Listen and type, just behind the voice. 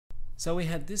So we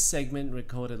had this segment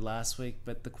recorded last week,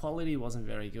 but the quality wasn't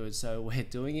very good, so we're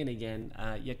doing it again.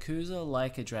 Yakuza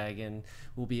Like a Dragon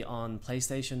will be on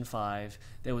PlayStation 5.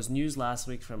 There was news last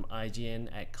week from IGN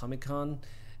at Comic-Con.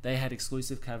 They had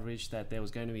exclusive coverage that there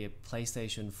was going to be a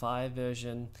PlayStation 5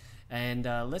 version. And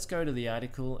let's go to the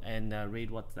article and read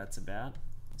what that's about.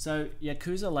 So,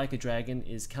 Yakuza Like a Dragon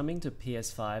is coming to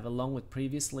PS5 along with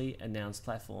previously announced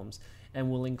platforms and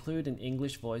will include an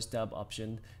English voice dub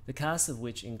option, the cast of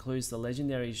which includes the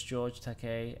legendary George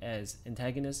Takei as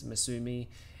antagonist Masumi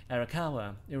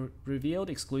Arakawa. Revealed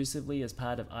exclusively as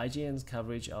part of IGN's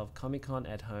coverage of Comic-Con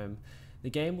at Home, the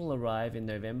game will arrive in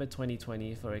November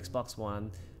 2020 for Xbox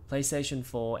One, PlayStation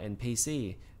 4 and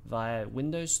PC via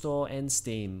Windows Store and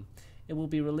Steam. It will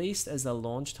be released as a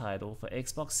launch title for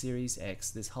Xbox Series X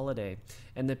this holiday,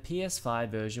 and the PS5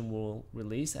 version will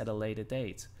release at a later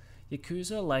date.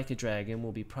 Yakuza Like a Dragon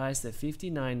will be priced at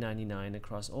 $59.99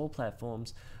 across all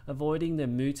platforms, avoiding the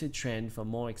mooted trend for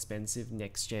more expensive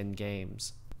next-gen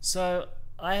games. So,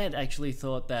 I had actually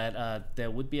thought that there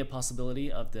would be a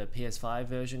possibility of the PS5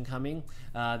 version coming.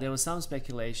 There was some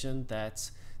speculation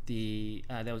that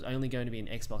there was only going to be an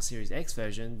Xbox Series X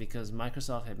version because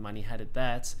Microsoft had money-hatted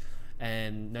that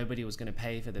and nobody was going to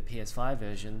pay for the PS5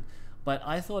 version. But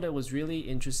I thought it was really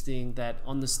interesting that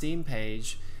on the Steam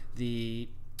page, the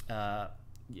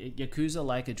Yakuza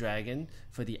Like a Dragon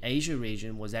for the Asia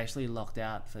region was actually locked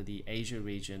out for the Asia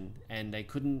region and they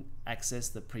couldn't access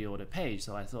the pre-order page,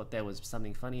 so I thought there was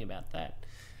something funny about that.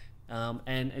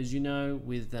 And as you know,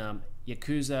 with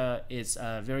Yakuza, it's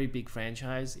a very big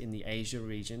franchise in the Asia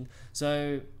region,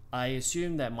 so I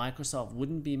assumed that Microsoft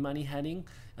wouldn't be money-hatting,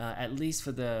 at least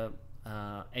for the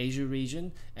Asia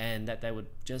region, and that they would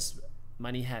just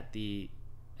money-hat the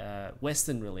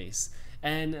Western release.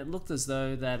 And it looked as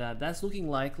though that's looking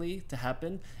likely to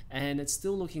happen, and it's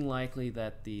still looking likely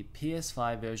that the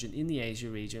PS5 version in the Asia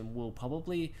region will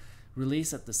probably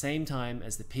release at the same time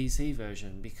as the PC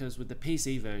version, because with the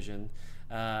PC version,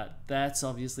 that's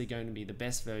obviously going to be the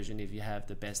best version if you have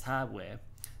the best hardware.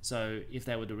 So if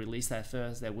they were to release that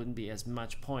first, there wouldn't be as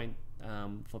much point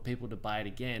for people to buy it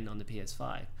again on the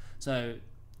PS5. So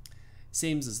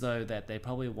seems as though that they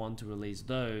probably want to release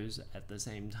those at the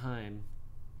same time.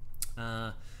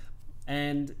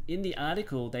 And in the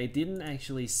article, they didn't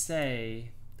actually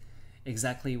say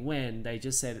exactly when. They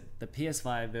just said the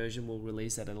PS5 version will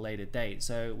release at a later date.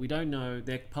 So we don't know.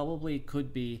 There probably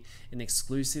could be an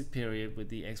exclusive period with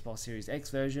the Xbox Series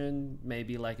X version,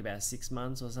 maybe like about 6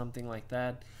 months or something like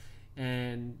that.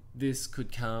 And this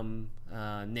could come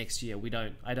next year.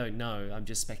 I don't know. I'm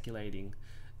just speculating.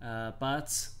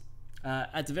 But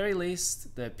at the very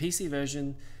least, the PC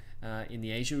version in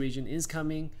the Asia region is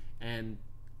coming, and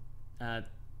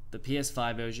the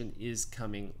PS5 version is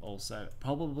coming also,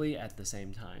 probably at the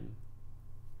same time.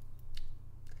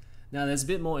 Now there's a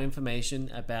bit more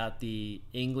information about the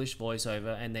English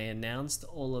voiceover, and they announced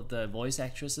all of the voice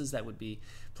actresses that would be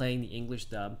playing the English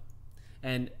dub.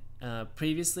 And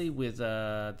previously with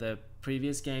the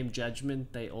previous game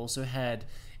Judgment, they also had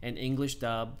an English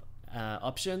dub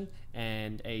option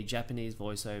and a Japanese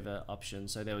voiceover option,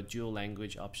 so there were dual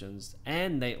language options,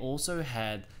 and they also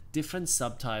had different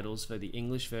subtitles for the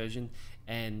English version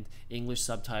and English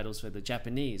subtitles for the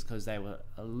Japanese, because they were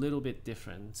a little bit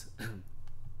different.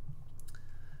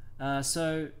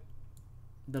 So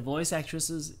the voice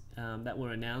actresses that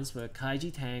were announced were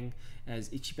Kaiji Tang as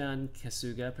Ichiban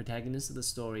Kasuga, protagonist of the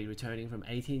story, returning from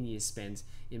 18 years spent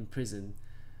in prison,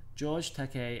 George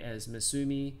Takei as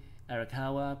Masumi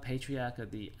Arakawa, patriarch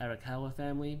of the Arakawa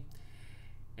family,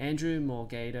 Andrew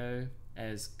Morgado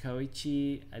as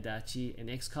Koichi Adachi, an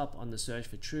ex-cop on the search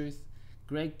for truth,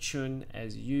 Greg Chun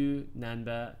as Yu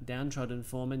Nanba, downtrodden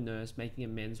former nurse making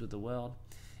amends with the world,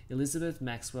 Elizabeth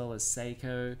Maxwell as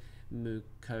Seiko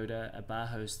Mukoda, a bar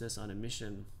hostess on a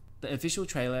mission. The official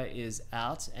trailer is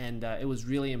out, and it was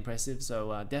really impressive,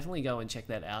 so definitely go and check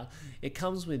that out. It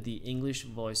comes with the English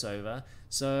voiceover,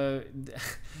 so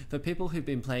for people who've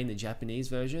been playing the Japanese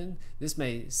version, this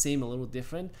may seem a little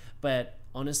different, but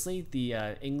honestly,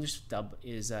 the English dub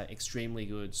is extremely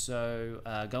good, so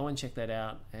go and check that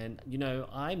out. And you know,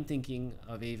 I'm thinking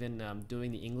of even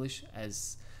doing the English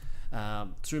as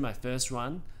through my first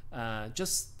run,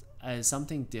 just as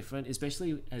something different,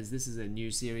 especially as this is a new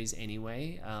series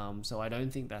anyway, so I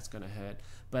don't think that's going to hurt.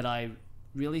 But I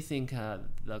really think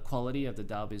the quality of the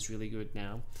dub is really good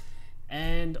now,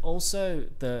 and also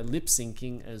the lip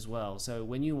syncing as well. So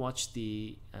when you watch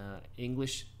the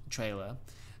English trailer,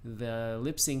 the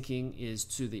lip syncing is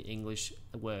to the English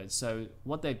words, so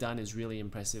what they've done is really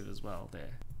impressive as well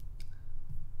there.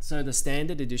 So the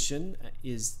standard edition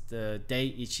is the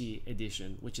Daiichi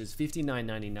edition, which is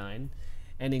 $59.99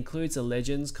 and includes a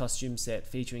Legends costume set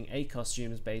featuring 8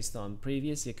 costumes based on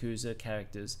previous Yakuza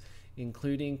characters,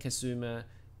 including Kazuma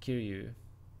Kiryu.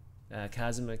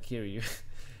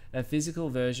 A physical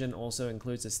version also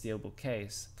includes a steelbook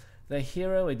case. The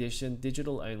Hero Edition,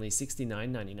 digital only,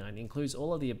 $69.99, includes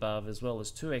all of the above as well as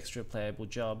 2 extra playable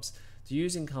jobs to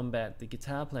use in combat: the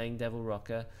guitar-playing Devil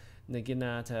Rocker,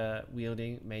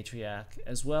 Naginata-wielding Matriarch,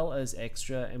 as well as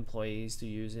extra employees to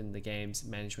use in the game's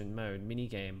management mode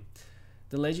minigame.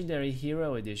 The Legendary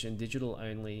Hero Edition, digital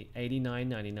only,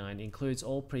 $89.99, includes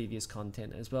all previous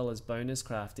content as well as bonus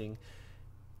crafting,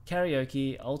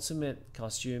 karaoke, ultimate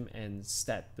costume, and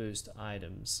stat boost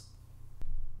items.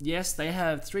 Yes, they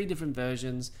have 3 different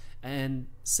versions, and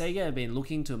Sega have been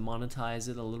looking to monetize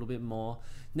it a little bit more.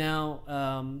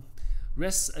 Now,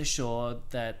 rest assured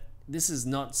that this is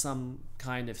not some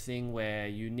kind of thing where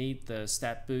you need the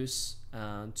stat boost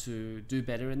to do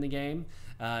better in the game.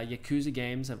 Yakuza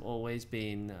games have always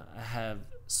been have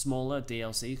smaller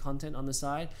DLC content on the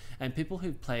side, and people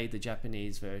who've played the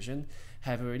Japanese version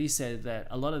have already said that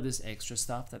a lot of this extra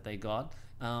stuff that they got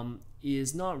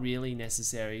is not really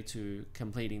necessary to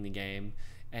completing the game,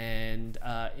 and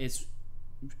it's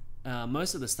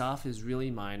most of the stuff is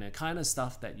really minor, kind of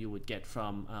stuff that you would get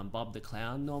from Bob the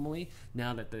Clown normally,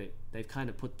 now that they've kind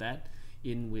of put that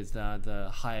in with the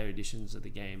higher editions of the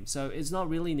game. So it's not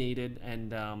really needed,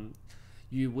 and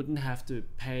you wouldn't have to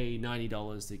pay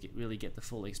 $90 to really get the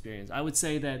full experience. I would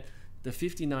say that the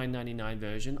 $59.99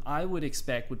 version, I would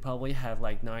expect, would probably have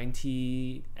like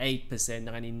 98%,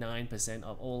 99%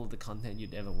 of all of the content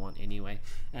you'd ever want anyway.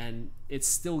 And it's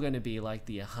still going to be like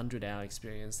the 100-hour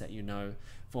experience that you know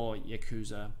for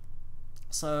Yakuza.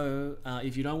 So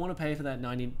if you don't want to pay for that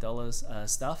 $90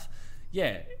 stuff,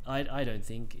 yeah, I don't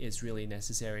think it's really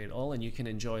necessary at all, and you can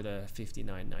enjoy the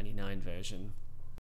 $59.99 version.